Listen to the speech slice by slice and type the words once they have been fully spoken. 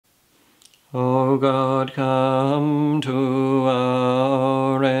O God, come to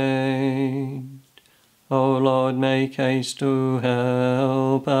our aid. O Lord, make haste to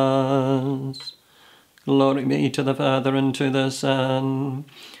help us. Glory be to the Father, and to the Son,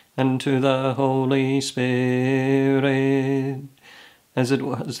 and to the Holy Spirit, as it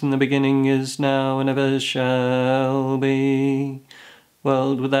was in the beginning, is now, and ever shall be,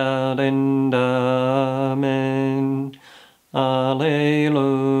 world without end. Amen.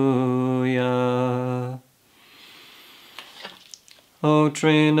 Alleluia. O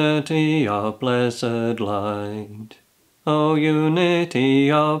Trinity of blessed light, O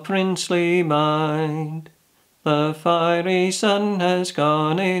unity of princely mind, the fiery sun has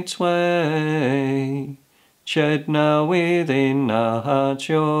gone its way. Shed now within our hearts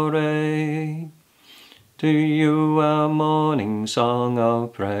your ray. To you our morning song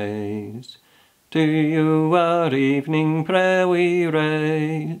of praise, to you our evening prayer we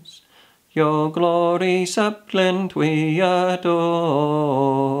raise. Your glory suppliant we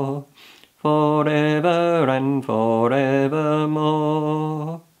adore, forever and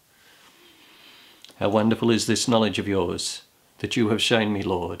forevermore. How wonderful is this knowledge of yours, that you have shown me,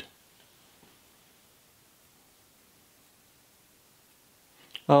 Lord.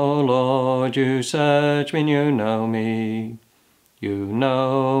 O Lord, you search me and you know me. You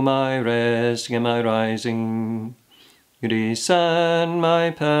know my resting and my rising. You discern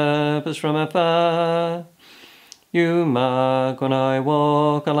my purpose from afar. You mark when I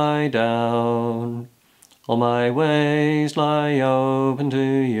walk or lie down. All my ways lie open to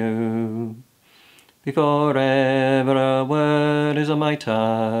you. Before ever a word is on my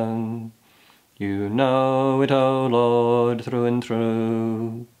tongue, you know it, O Lord, through and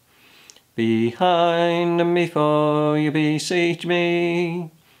through. Behind and before you beseech me,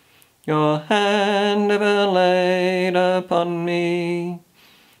 your hand ever laid upon me.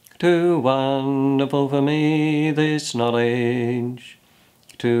 Too wonderful for me this knowledge,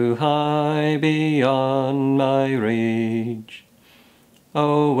 too high beyond my reach.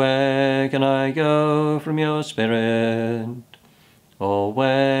 Oh, where can I go from your Spirit? Or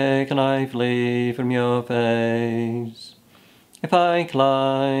where can I flee from your face? If I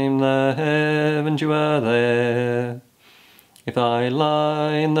climb the heavens, you are there. If I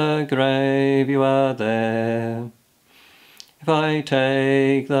lie in the grave, you are there. If I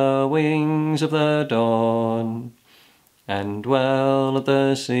take the wings of the dawn, and dwell at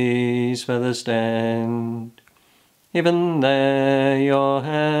the sea's furthest end, even there your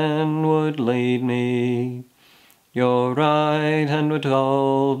hand would lead me, your right hand would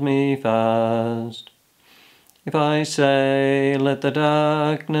hold me fast. If I say, let the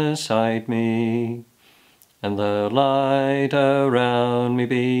darkness hide me, and the light around me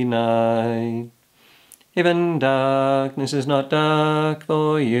be night, even darkness is not dark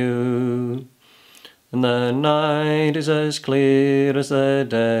for you, and the night is as clear as the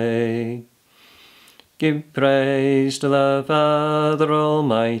day. Give praise to the Father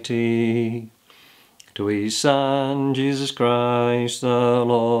Almighty, to his Son, Jesus Christ the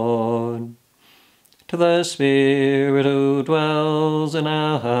Lord, to the Spirit who dwells in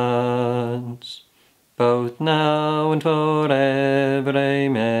our hearts, both now and forever.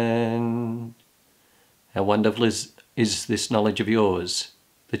 Amen. How wonderful is this knowledge of yours,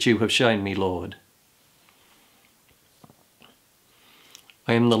 that you have shown me, Lord.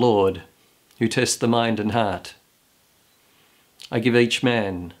 I am the Lord, who tests the mind and heart. I give each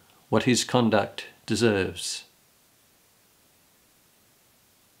man what his conduct deserves.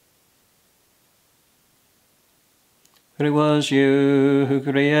 For it was you who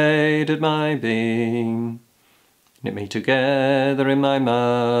created my being, knit me together in my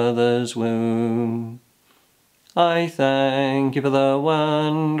mother's womb. I thank you for the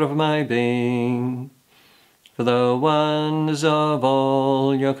wonder of my being, for the wonders of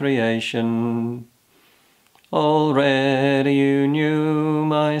all your creation. Already you knew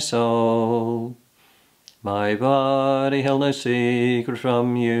my soul, my body held no secret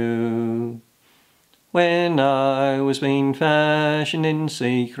from you. When I was being fashioned in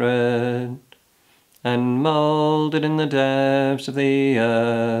secret, and moulded in the depths of the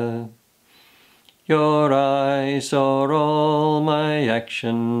earth, your eyes saw all my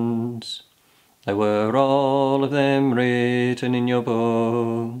actions. They were all of them written in your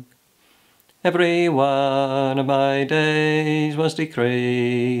book. Every one of my days was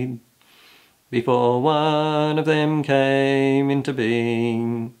decreed, before one of them came into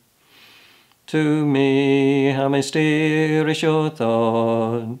being. To me, how mysterious your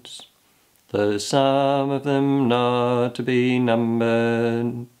thoughts, the sum of them not to be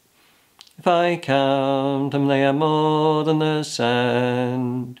numbered. If I count them, they are more than the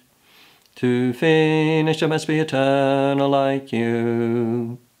sand. To finish I must be eternal like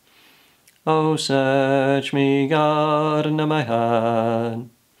you. O search me, God, and know my heart.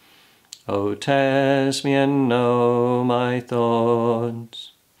 O test me and know my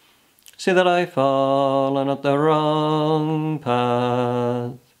thoughts. See that I fall on not the wrong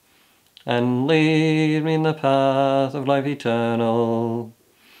path, and lead me in the path of life eternal.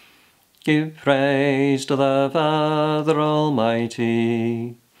 Give praise to the Father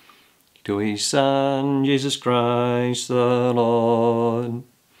Almighty, to his Son, Jesus Christ the Lord,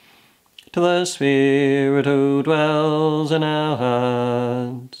 to the Spirit who dwells in our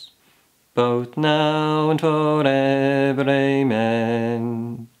hearts, both now and forever.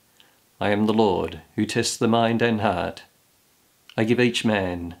 Amen. I am the Lord, who tests the mind and heart. I give each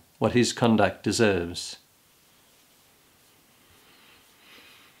man what his conduct deserves.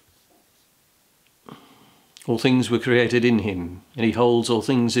 All things were created in him, and he holds all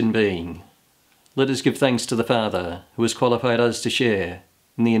things in being. Let us give thanks to the Father, who has qualified us to share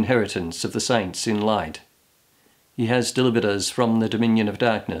in the inheritance of the saints in light. He has delivered us from the dominion of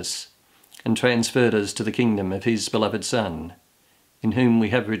darkness, and transferred us to the kingdom of his beloved Son, in whom we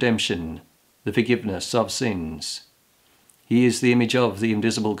have redemption, the forgiveness of sins. He is the image of the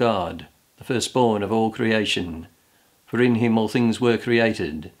invisible God, the firstborn of all creation. For in him all things were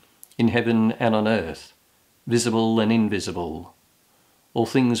created, in heaven and on earth, visible and invisible. All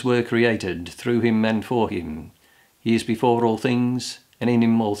things were created through him and for him. He is before all things, and in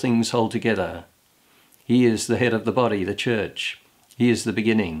him all things hold together. He is the head of the body, the church. He is the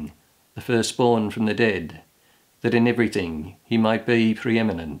beginning, the firstborn from the dead, that in everything he might be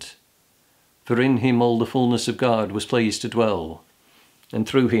preeminent. For in him all the fullness of God was pleased to dwell, and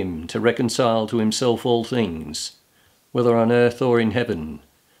through him to reconcile to himself all things, whether on earth or in heaven,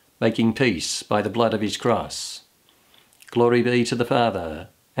 making peace by the blood of his cross. Glory be to the Father,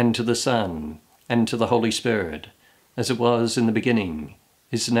 and to the Son, and to the Holy Spirit, as it was in the beginning,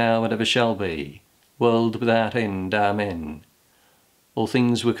 is now, and ever shall be, world without end. Amen. All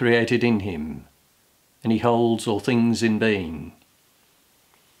things were created in him, and he holds all things in being.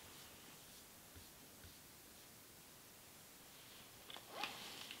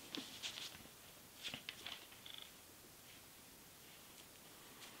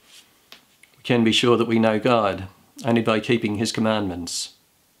 We can be sure that we know God only by keeping his commandments.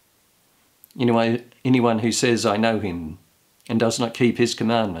 Anyone who says, I know him, and does not keep his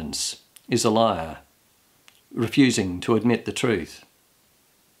commandments, is a liar, refusing to admit the truth.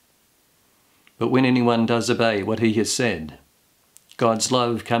 But when anyone does obey what he has said, God's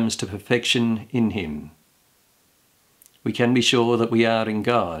love comes to perfection in him. We can be sure that we are in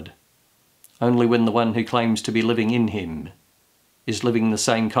God only when the one who claims to be living in him is living the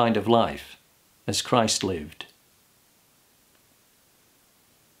same kind of life as Christ lived.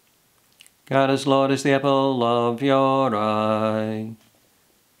 God as Lord is the apple of your eye.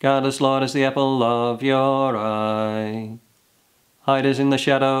 God as Lord is the apple of your eye. Hide us in the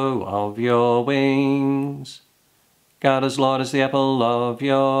shadow of your wings. God as Lord is the apple of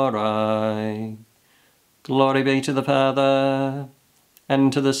your eye. Glory be to the Father,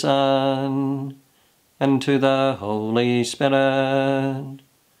 and to the Son, and to the Holy Spirit.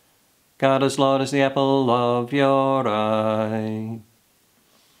 God as Lord is the apple of your eye.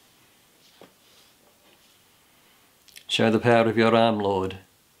 Show the power of your arm, Lord.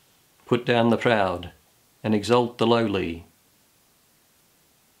 Put down the proud, and exalt the lowly.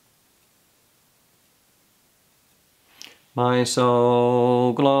 My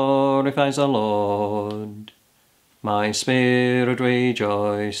soul glorifies the Lord. My spirit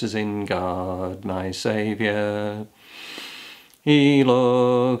rejoices in God, my Saviour. He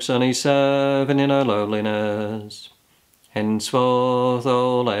looks on his servant in her lowliness. Henceforth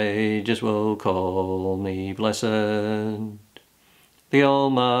all ages will call me blessed. The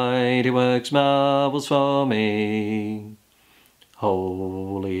Almighty works marvels for me.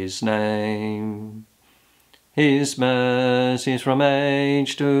 Holy his name. His mercies from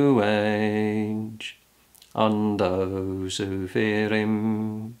age to age on those who fear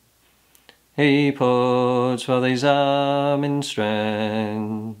him. He puts forth his arm in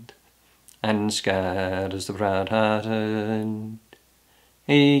strength, and scatters the proud-hearted.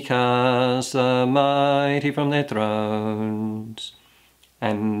 He casts the mighty from their thrones,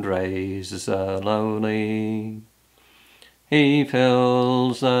 and raises the lowly. He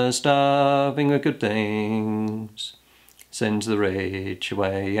fills the starving with good things, sends the rich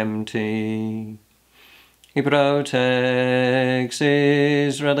away empty. He protects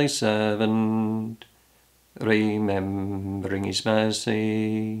Israel's servant, remembering his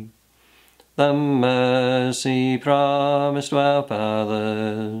mercy, the mercy promised to our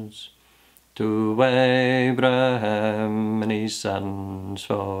fathers, to Abraham and his sons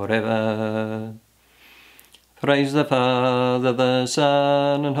forever. Praise the Father, the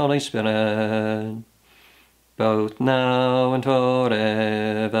Son, and Holy Spirit, both now and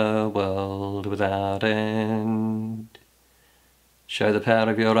forever, world without end. Show the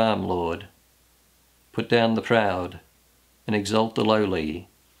power of your arm, Lord. Put down the proud and exalt the lowly.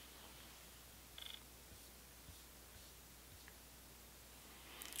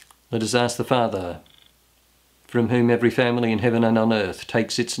 Let us ask the Father, from whom every family in heaven and on earth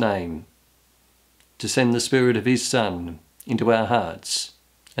takes its name, to send the Spirit of his Son into our hearts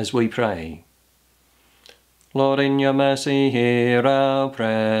as we pray. Lord, in your mercy, hear our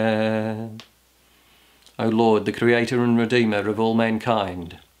prayer. O Lord, the Creator and Redeemer of all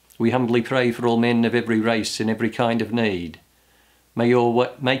mankind, we humbly pray for all men of every race in every kind of need. May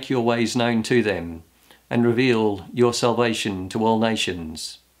make your ways known to them, and reveal your salvation to all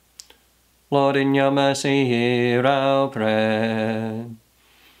nations. Lord, in your mercy, hear our prayer.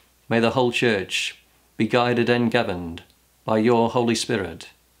 May the whole Church be guided and governed by your Holy Spirit.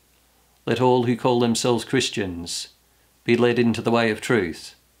 Let all who call themselves Christians be led into the way of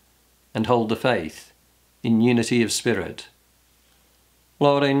truth, and hold the faith in unity of spirit.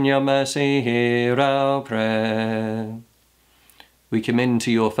 Lord, in your mercy, hear our prayer. We commend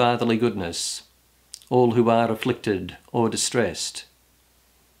to your fatherly goodness all who are afflicted or distressed.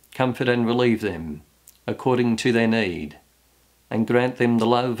 Comfort and relieve them according to their need, and grant them the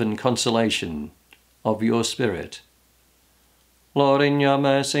love and consolation of your Spirit. Lord, in your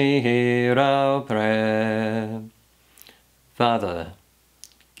mercy, hear our prayer. Father,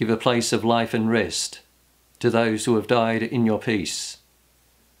 give a place of life and rest to those who have died in your peace.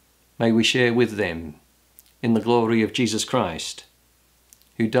 May we share with them in the glory of Jesus Christ,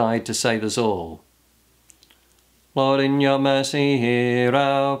 who died to save us all. Lord, in your mercy, hear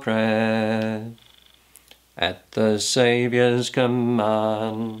our prayer. At the Saviour's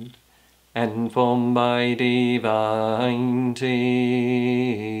command, and formed by divine teaching,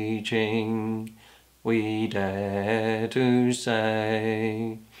 we dare to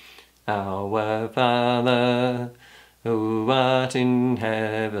say, Our Father, who art in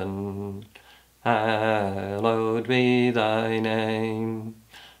heaven, hallowed be thy name.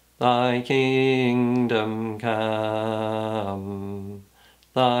 Thy kingdom come,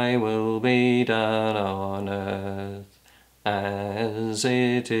 thy will be done on earth as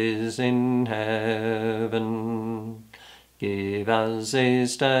it is in heaven. Give us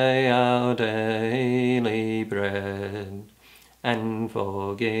this day our daily bread, and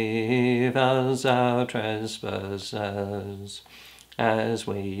forgive us our trespasses, as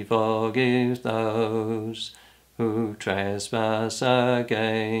we forgive those who trespass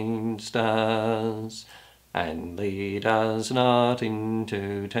against us. And lead us not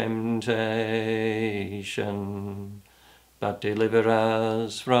into temptation, but deliver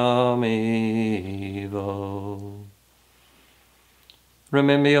us from evil.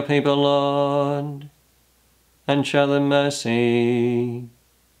 Remember your people, Lord, and show them mercy,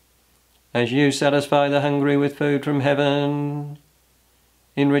 as you satisfy the hungry with food from heaven.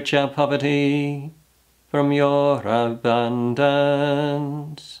 Enrich our poverty from your abundance.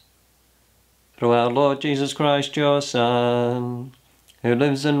 Through our Lord Jesus Christ, your Son, who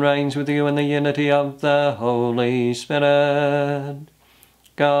lives and reigns with you in the unity of the Holy Spirit,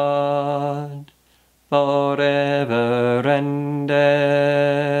 God, forever and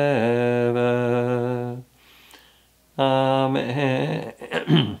ever. Amen.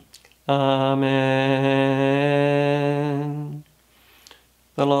 Amen.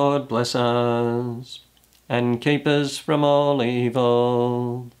 The Lord bless us, and keep us from all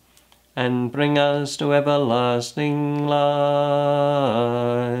evil, and bring us to everlasting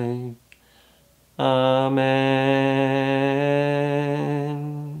life.